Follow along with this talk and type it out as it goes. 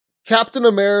Captain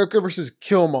America versus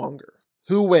Killmonger.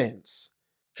 Who wins?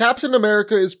 Captain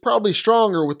America is probably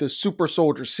stronger with the super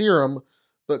soldier serum,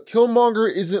 but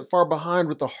Killmonger isn't far behind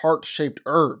with the heart-shaped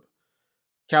herb.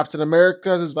 Captain America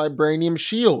has his vibranium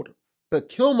shield, but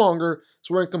Killmonger is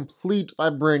wearing complete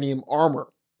vibranium armor.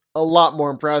 A lot more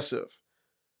impressive.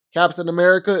 Captain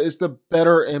America is the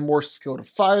better and more skilled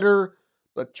fighter,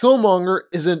 but Killmonger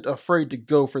isn't afraid to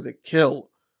go for the kill.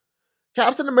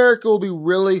 Captain America will be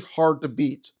really hard to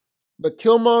beat, but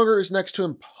Killmonger is next to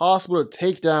impossible to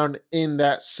take down in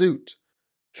that suit.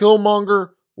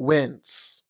 Killmonger wins.